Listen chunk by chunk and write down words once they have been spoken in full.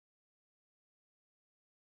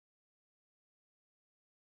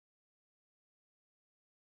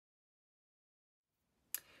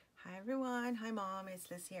everyone, hi Mom, it's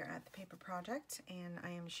Liz here at the Paper Project, and I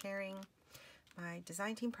am sharing my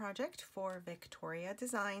design team project for Victoria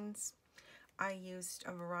Designs. I used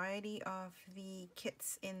a variety of the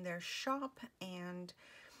kits in their shop, and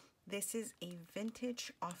this is a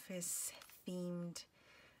vintage office themed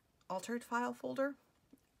altered file folder.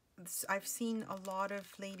 I've seen a lot of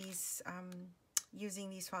ladies using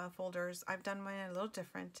these file folders. I've done mine a little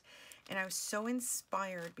different, and I was so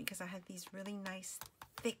inspired because I had these really nice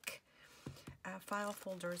thick file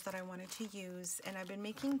folders that I wanted to use, and I've been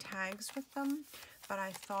making tags with them, but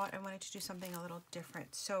I thought I wanted to do something a little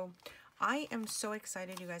different. So I am so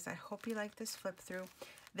excited, you guys. I hope you like this flip through.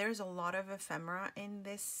 There's a lot of ephemera in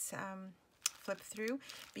this flip through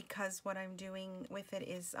because what I'm doing with it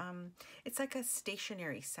is it's like a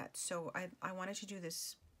stationery set. So I wanted to do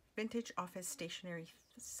this vintage office stationery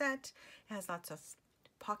set. It has lots of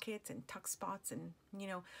pockets and tuck spots, and you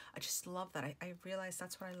know, I just love that. I realize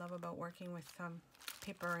that's what I love about working with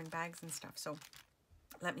paper and bags and stuff. So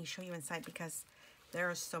let me show you inside because there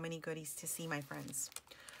are so many goodies to see, my friends.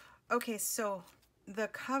 Okay, so the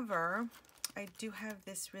cover, I do have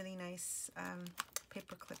this really nice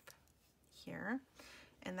paper clip here,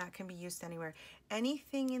 and that can be used anywhere.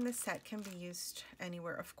 Anything in the set can be used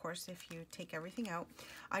anywhere, of course, if you take everything out.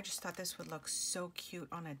 I just thought this would look so cute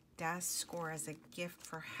on a desk or as a gift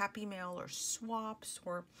for Happy Mail or swaps,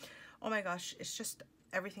 or oh my gosh, it's just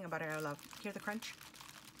everything about it I love. Hear the crunch?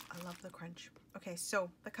 I love the crunch. Okay, so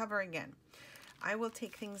the cover again. I will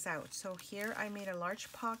take things out. So here I made a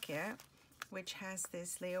large pocket which has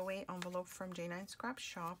this layaway envelope from J9 Scrap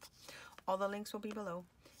Shop. All the links will be below.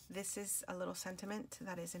 This is a little sentiment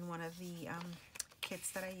that is in one of the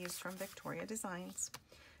kits that I used from Victoria Designs.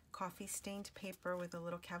 Coffee stained paper with a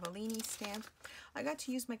little Cavallini stamp. I got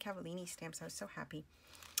to use my Cavallini stamps. I was so happy.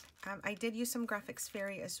 I did use some Graphics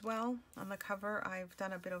Fairy as well. On the cover, I've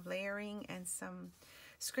done a bit of layering and some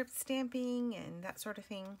script stamping and that sort of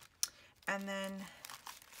thing. And then,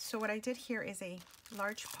 so what I did here is a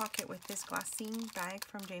large pocket with this glassine bag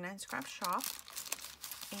from J9 Scrap Shop.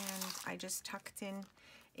 And I just tucked in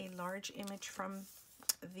a large image from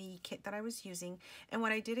the kit that I was using, and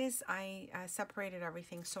what I did is I separated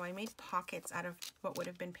everything. So I made pockets out of what would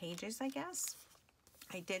have been pages, I guess.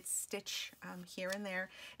 I did stitch here and there,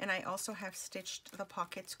 and I also have stitched the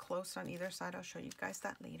pockets close on either side. I'll show you guys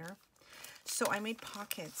that later. So I made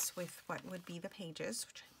pockets with what would be the pages,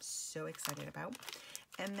 which I'm so excited about.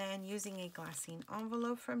 And then using a glassine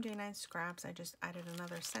envelope from J9 Scraps, I just added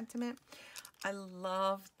another sentiment. I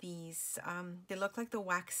love these. They look like the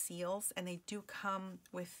wax seals, and they do come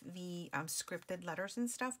with the scripted letters and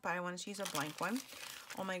stuff, but I wanted to use a blank one.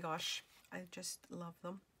 Oh my gosh, I just love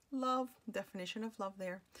them. Love, definition of love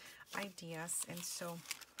there. Ideas, and so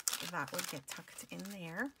that would get tucked in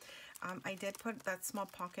there. I did put that small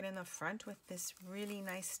pocket in the front with this really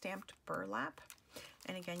nice stamped burlap,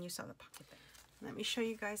 and again, you saw the pocket there. Let me show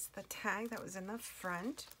you guys the tag that was in the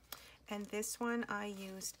front. And this one, I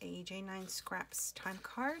used a J9 Scraps time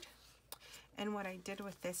card. And what I did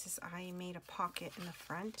with this is I made a pocket in the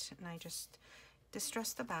front, and I just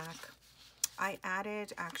distressed the back. I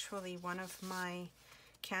added actually one of my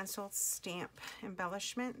canceled stamp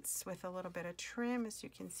embellishments with a little bit of trim, as you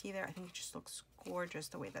can see there. I think it just looks gorgeous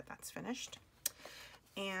the way that that's finished.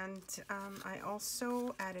 And I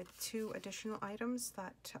also added 2 additional items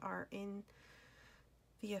that are in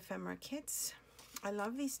the ephemera kits. I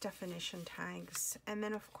love these definition tags. And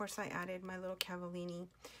then of course I added my little Cavallini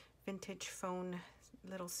vintage phone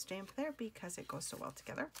little stamp there because it goes so well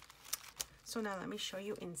together. So now let me show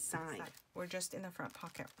you inside. We're just in the front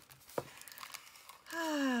pocket.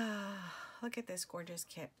 Look at this gorgeous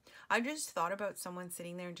kit. I just thought about someone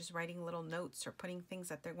sitting there and just writing little notes or putting things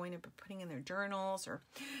that they're going to be putting in their journals, or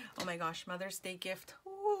oh my gosh, Mother's Day gift.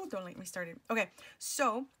 Ooh, don't get me started. Okay,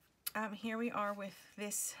 so here we are with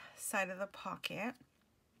this side of the pocket.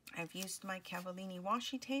 I've used my Cavallini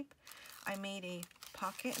washi tape. I made a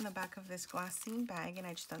pocket in the back of this glassine bag, and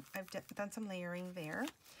I've done some layering there.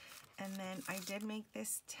 And then I did make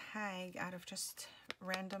this tag out of just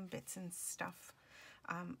random bits and stuff.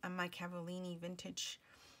 And my Cavallini vintage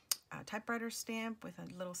typewriter stamp with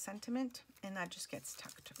a little sentiment, and that just gets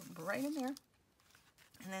tucked right in there.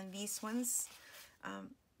 And then these ones,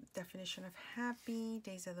 definition of happy,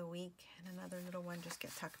 days of the week, and another little one just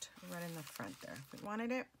get tucked right in the front there if we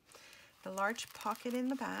wanted it. The large pocket in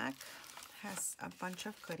the back has a bunch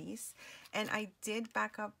of goodies, and I did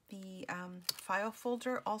back up the file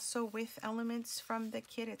folder also with elements from the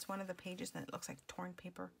kit. It's one of the pages and it looks like torn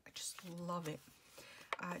paper. I just love it.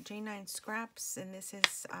 J9 Scraps, and this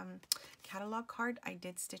is catalog card. I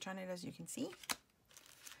did stitch on it, as you can see.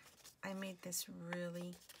 I made this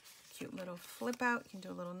really cute little flip out. You can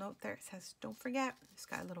do a little note there. It says, don't forget. It's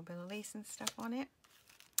got a little bit of lace and stuff on it.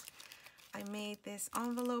 I made this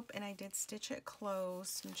envelope and I did stitch it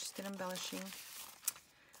closed and just did embellishing.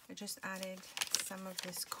 I just added some of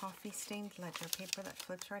this coffee stained ledger paper that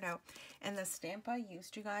flips right out. And the stamp I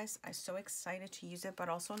used, you guys, I'm so excited to use it, but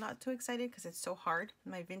also not too excited because it's so hard.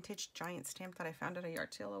 My vintage giant stamp that I found at a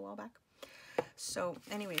yard sale a while back. So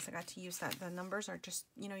anyways, I got to use that. The numbers are just,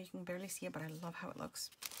 you know, you can barely see it, but I love how it looks.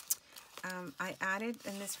 I added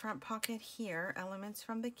in this front pocket here elements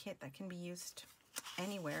from the kit that can be used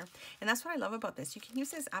anywhere. And that's what I love about this. You can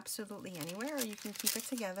use this absolutely anywhere, or you can keep it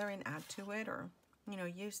together and add to it, or, you know,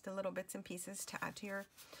 use the little bits and pieces to add to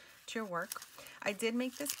your work. I did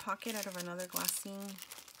make this pocket out of another glassine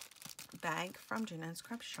bag from Gin and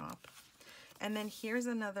Scrap Shop. And then here's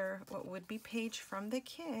another, what would be page from the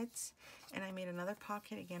kit. And I made another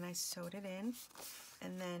pocket. Again, I sewed it in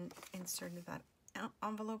and then inserted that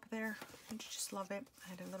envelope there. I just love it. I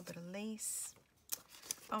had a little bit of lace.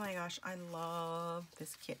 Oh my gosh, I love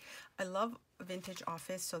this kit. I love vintage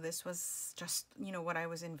office, so this was just, you know, what I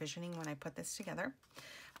was envisioning when I put this together.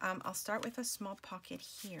 I'll start with a small pocket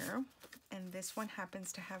here, and this one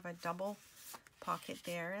happens to have a double pocket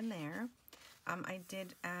there and there. I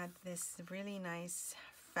did add this really nice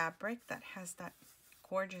fabric that has that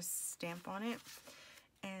gorgeous stamp on it,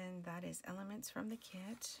 and that is elements from the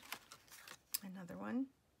kit. Another one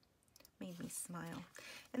made me smile.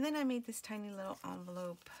 And then I made this tiny little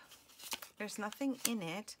envelope. There's nothing in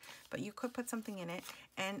it, but you could put something in it,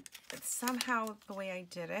 and somehow the way I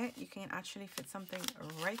did it, you can actually fit something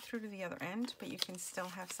right through to the other end, but you can still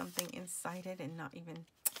have something inside it and not even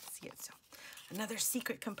see it. So another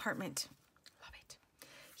secret compartment. Love it.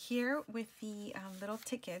 Here with the little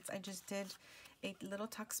tickets, I just did a little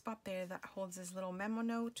tuck spot there that holds this little memo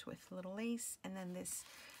note with little lace, and then this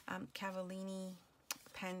Cavallini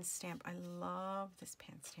pen stamp. I love this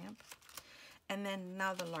pen stamp. And then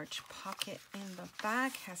now the large pocket in the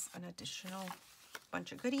back has an additional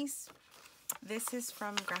bunch of goodies. This is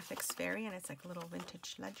from Graphics Fairy, and it's like a little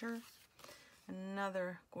vintage ledger.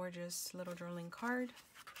 Another gorgeous little journaling card.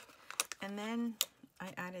 And then I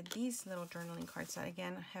added these little journaling cards that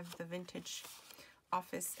again have the vintage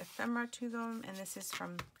office ephemera to them, and this is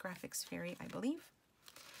from Graphics Fairy, I believe.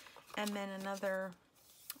 And then another,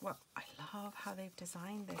 well, I love how they've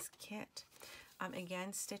designed this kit.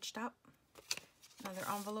 Again, stitched up. Another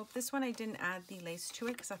envelope. This one I didn't add the lace to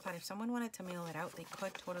it because I thought if someone wanted to mail it out, they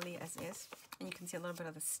could totally as is. And you can see a little bit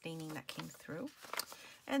of the staining that came through.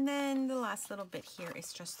 And then the last little bit here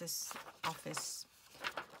is just this office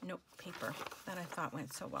note paper that I thought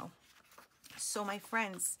went so well. So my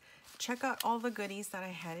friends, check out all the goodies that I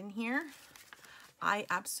had in here. I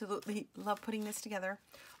absolutely love putting this together.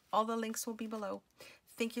 All the links will be below.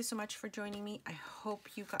 Thank you so much for joining me. I hope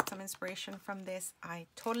you got some inspiration from this. I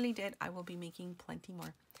totally did. I will be making plenty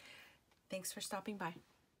more. Thanks for stopping by.